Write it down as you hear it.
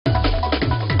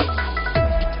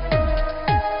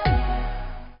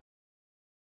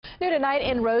tonight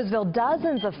in Roseville,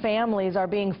 dozens of families are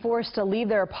being forced to leave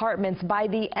their apartments by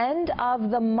the end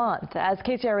of the month. As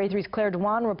KCRA 3's Claire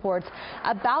Dwan reports,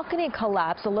 a balcony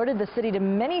collapse alerted the city to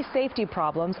many safety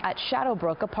problems at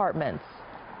Shadowbrook Apartments.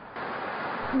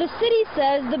 The city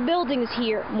says the buildings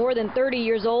here, more than 30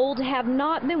 years old, have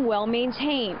not been well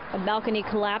maintained. A balcony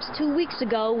collapsed 2 weeks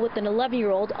ago with an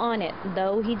 11-year-old on it,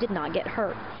 though he did not get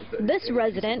hurt. This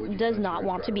resident does not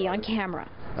want to be on camera.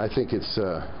 I think it's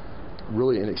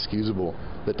really inexcusable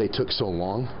that they took so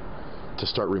long to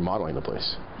start remodeling the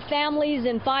place. Families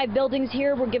in 5 buildings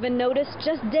here were given notice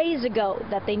just days ago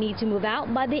that they need to move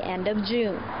out by the end of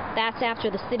June. That's after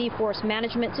the city forced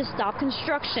management to stop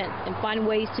construction and find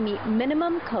ways to meet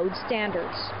minimum code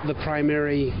standards. The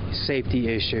primary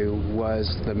safety issue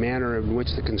was the manner in which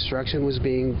the construction was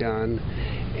being done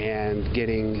and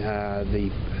getting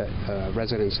the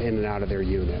residents in and out of their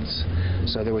units.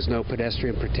 So there was no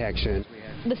pedestrian protection.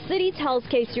 The city tells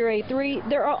KCRA 3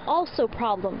 there are also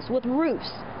problems with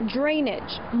roofs,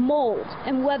 drainage, mold,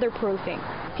 and weatherproofing.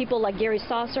 People like Gary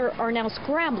Saucer are now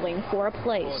scrambling for a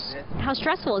place. How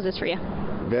stressful is this for you?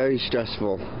 Very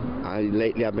stressful.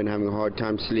 Lately I've been having a hard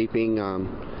time sleeping,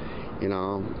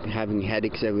 having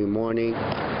headaches every morning.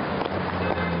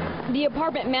 The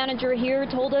apartment manager here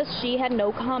told us she had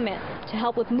no comment. To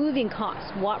help with moving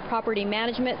costs, Watt Property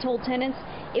Management told tenants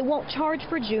it won't charge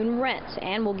for June rent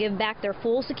and will give back their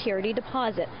full security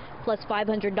deposit, plus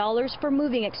 $500 for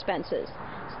moving expenses.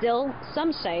 Still,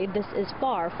 some say this is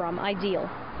far from ideal.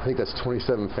 I think that's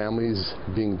 27 families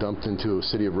being dumped into a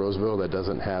city of Roseville that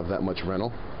doesn't have that much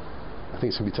rental. I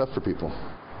think it's going to be tough for people.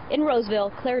 In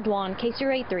Roseville, Claire Dwan,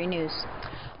 KCRA 3 News.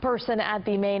 Person at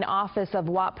the main office of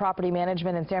Watt Property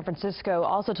Management in San Francisco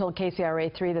also told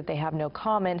KCRA 3 that they have no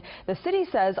comment. The city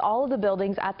says all of the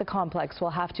buildings at the complex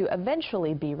will have to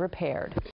eventually be repaired.